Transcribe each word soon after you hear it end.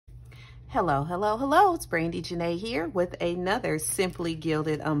Hello, hello, hello. It's Brandi Janei here with another Simply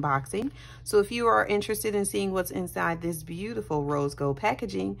Gilded unboxing. So if you are interested in seeing what's inside this beautiful rose gold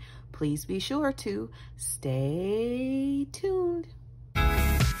packaging, please be sure to stay tuned.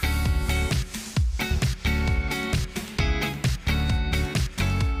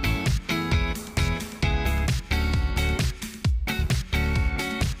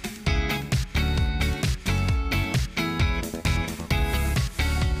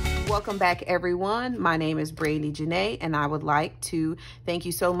 Welcome back, everyone. My name is Brandi Janei, and I would like to thank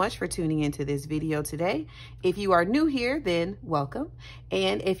you so much for tuning into this video today. If you are new here, then welcome.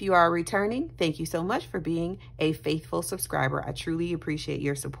 And if you are returning, thank you so much for being a faithful subscriber. I truly appreciate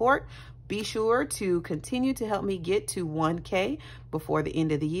your support. Be sure to continue to help me get to 1K before the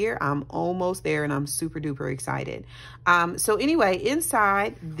end of the year. I'm almost there and I'm super duper excited. So anyway,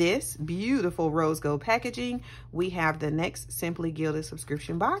 inside this beautiful rose gold packaging, we have the next Simply Gilded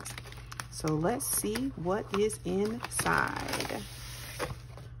subscription box. So let's see what is inside.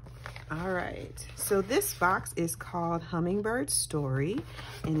 All right, so this box is called Hummingbird Story,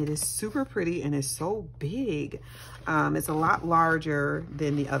 and it is super pretty and it's so big. It's a lot larger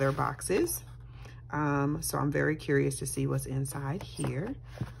than the other boxes. So I'm very curious to see what's inside here.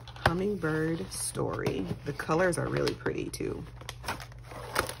 Hummingbird Story. The colors are really pretty too.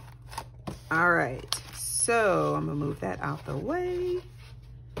 All right, so I'm gonna move that out the way.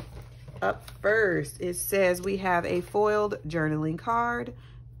 Up first, it says we have a foiled journaling card.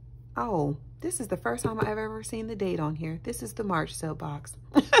 Oh, this is the first time I've ever seen the date on here. This is the March sale box.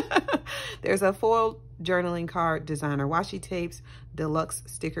 There's a foiled journaling card, designer washi tapes, deluxe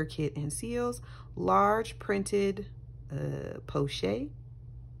sticker kit and seals, large printed pochette.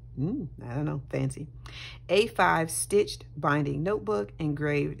 I don't know, fancy. A5 stitched binding notebook,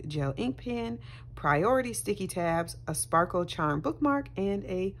 engraved gel ink pen, priority sticky tabs, a sparkle charm bookmark, and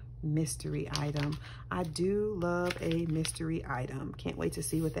a mystery item. I do love a mystery item. Can't wait to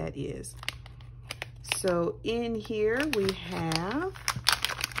see what that is. So in here we have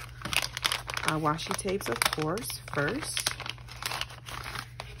our washi tapes, of course, first.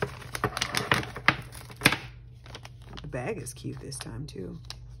 The bag is cute this time too.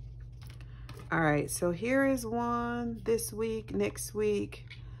 All right, so here is one this week, next week,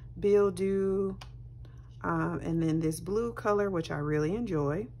 bill due, and then this blue color, which I really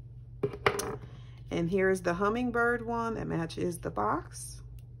enjoy. And here's the hummingbird one that matches the box.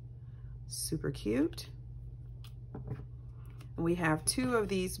 Super cute. And we have two of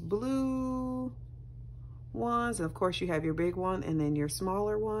these blue ones. Of course, you have your big one and then your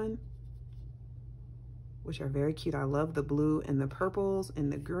smaller one, which are very cute. I love the blue and the purples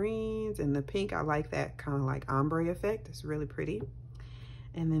and the greens and the pink. I like that kind of like ombre effect. It's really pretty.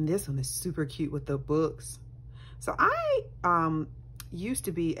 And then this one is super cute with the books. So I used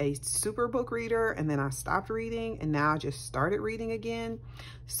to be a super book reader, and then I stopped reading, and now I just started reading again.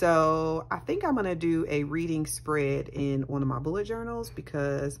 So I think I'm gonna do a reading spread in one of my bullet journals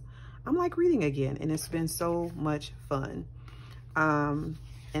because I'm like reading again, and it's been so much fun. And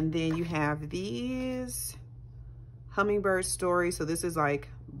then you have these Hummingbird Story. So this is like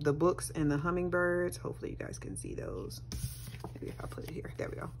the books and the hummingbirds. Hopefully you guys can see those. Maybe if I put it here, there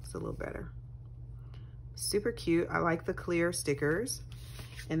we go. It's a little better. Super cute. I like the clear stickers.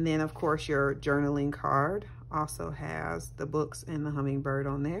 And then of course your journaling card also has the books and the hummingbird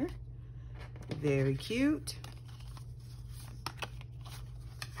on there. Very cute.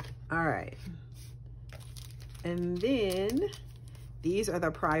 All right. And then these are the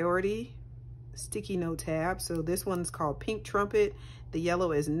priority sticky note tabs. So this one's called Pink Trumpet. The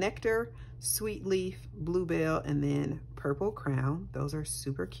yellow is Nectar, Sweet Leaf, Bluebell, and then Purple Crown. Those are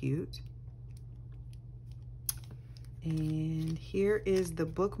super cute. And here is the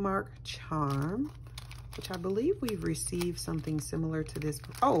bookmark charm, which I believe we've received something similar to this.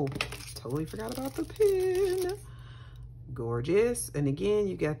 Oh, totally forgot about the pin. Gorgeous. And again,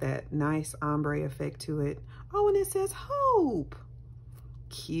 you got that nice ombre effect to it. Oh, and it says Hope.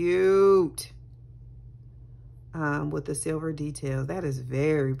 Cute. With the silver details. That is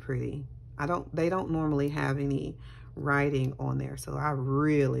very pretty. They don't normally have any writing on there, so I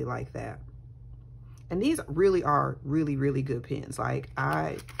really like that. And these really are really good pens. Like,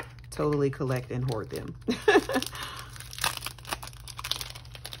 I totally collect and hoard them.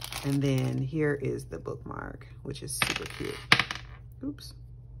 And then here is the bookmark, which is super cute. Oops.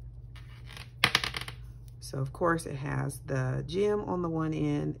 So of course it has the gem on the one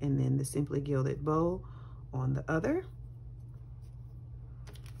end and then the Simply Gilded bow on the other.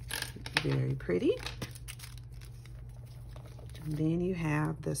 Very pretty. And then you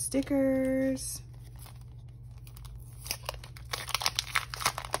have the stickers.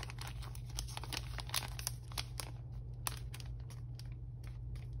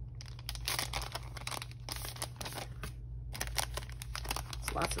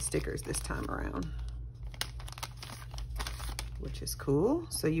 lots of stickers this time around, which is cool.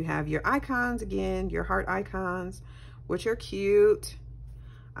 So you have your icons again, your heart icons, which are cute.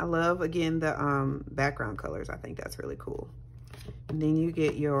 I love, again, the background colors. I think that's really cool. And then you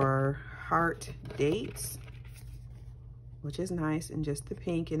get your heart dates, which is nice, and just the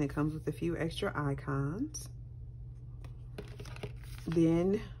pink, and it comes with a few extra icons.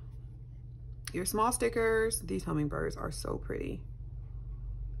 Then your small stickers. These hummingbirds are so pretty.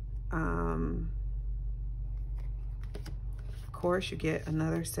 Of course, you get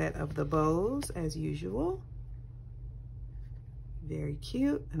another set of the bows as usual. Very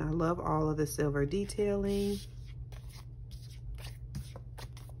cute, and I love all of the silver detailing.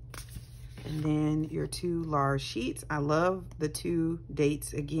 And then your 2 large sheets. I love the 2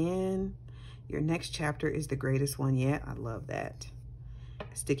 dates again. Your next chapter is the greatest one yet. I love that.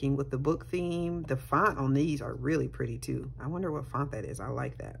 Sticking with the book theme. The font on these are really pretty too. I wonder what font that is. I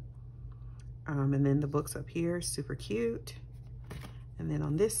like that. And then the books up here, super cute. And then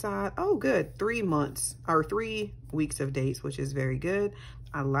on this side, oh good, 3 months or 3 weeks of dates, which is very good.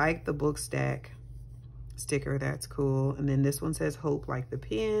 I like the book stack sticker, that's cool. And then this one says hope like the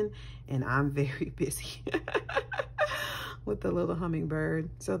pen, and I'm very busy with the little hummingbird.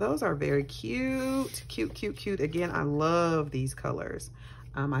 So those are very cute, cute, cute, cute. Again, I love these colors.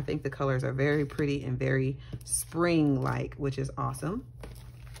 I think the colors are very pretty and very spring-like, which is awesome.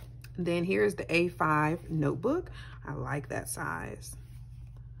 And then here's the A5 notebook. I like that size.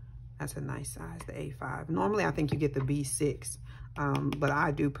 That's a nice size, the A5. Normally, I think you get the B6, but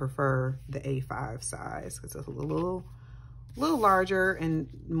I do prefer the A5 size because it's a little larger and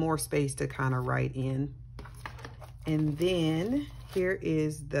more space to kind of write in. And then here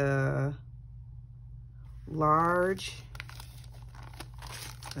is the large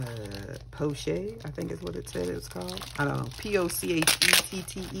pochette, I think is what it said it was called. I don't know,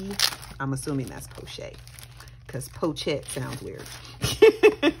 P-O-C-H-E-T-T-E. I'm assuming that's pochette, because pochette sounds weird.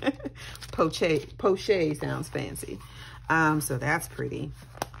 Pochette sounds fancy. So that's pretty.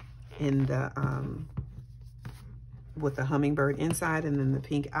 In the with the hummingbird inside and then the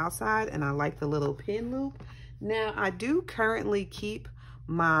pink outside, and I like the little pin loop. Now I do currently keep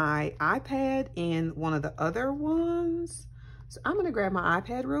my iPad in one of the other ones. So I'm gonna grab my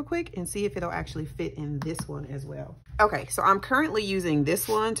iPad real quick and see if it'll actually fit in this one as well. Okay, so I'm currently using this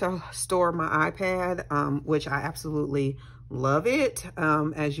one to store my iPad, which I absolutely love it.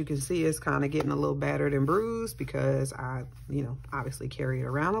 As you can see, it's kind of getting a little battered and bruised because I, obviously carry it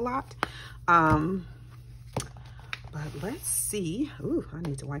around a lot. But let's see. Ooh, I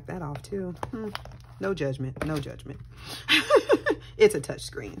need to wipe that off too. No judgment, no judgment. It's a touch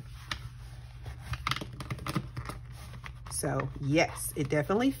screen. So yes, it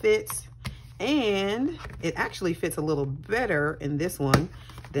definitely fits, and it actually fits a little better in this one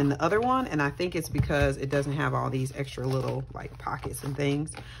than the other one. And I think it's because it doesn't have all these extra little like pockets and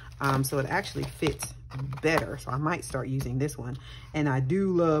things. So it actually fits better. So I might start using this one. And I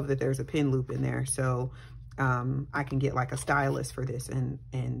do love that there's a pin loop in there. So I can get like a stylus for this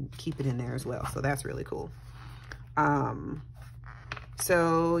and keep it in there as well. So that's really cool.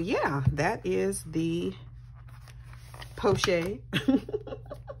 So yeah, that is the pochette.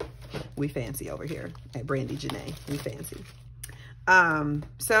 We fancy over here at Brandi Janei. We fancy.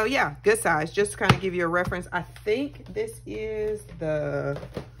 So yeah, good size. Just to kind of give you a reference, I think this is the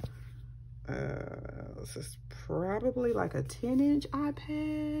this is probably like a 10-inch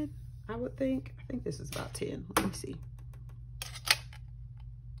iPad, I would think. I think this is about 10. Let me see.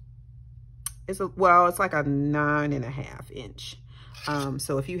 It's like a 9.5 inch.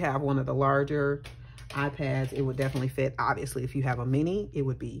 So if you have one of the larger iPads, it would definitely fit. Obviously, if you have a mini, it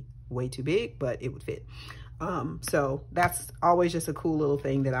would be way too big, but it would fit. So that's always just a cool little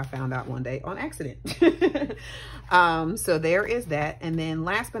thing that I found out one day on accident. So there is that. And then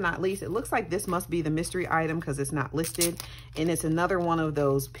last but not least, it looks like this must be the mystery item because it's not listed. And it's another one of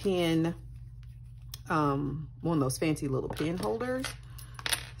those pin, one of those fancy little pin holders.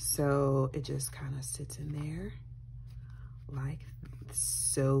 So it just kind of sits in there like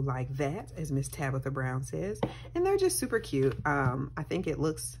that, as Miss Tabitha Brown says. And they're just super cute. I think it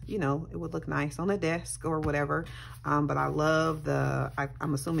looks, it would look nice on a desk or whatever. But I love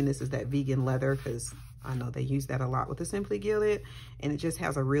I'm assuming this is that vegan leather because I know they use that a lot with the Simply Gilded, and it just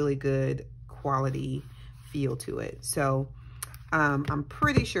has a really good quality feel to it. So I'm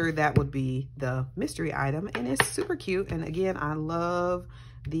pretty sure that would be the mystery item, and it's super cute. And again, I love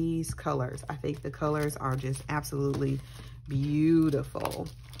these colors. I think the colors are just absolutely beautiful.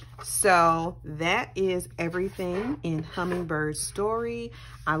 So that is everything in Hummingbird's story.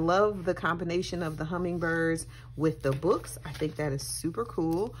 I love the combination of the hummingbirds with the books. I think that is super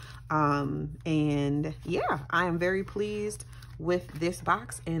cool. And yeah, I am very pleased with this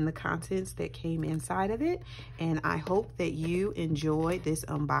box and the contents that came inside of it. And I hope that you enjoyed this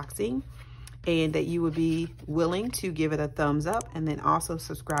unboxing and that you would be willing to give it a thumbs up, and then also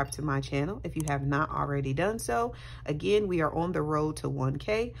subscribe to my channel if you have not already done so. Again, we are on the road to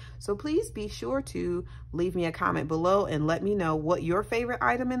 1K, so please be sure to leave me a comment below and let me know what your favorite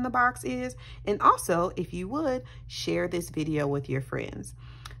item in the box is. And also, if you would, share this video with your friends.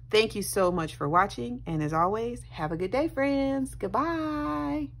 Thank you so much for watching, and as always, have a good day, friends.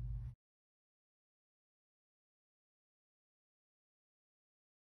 Goodbye.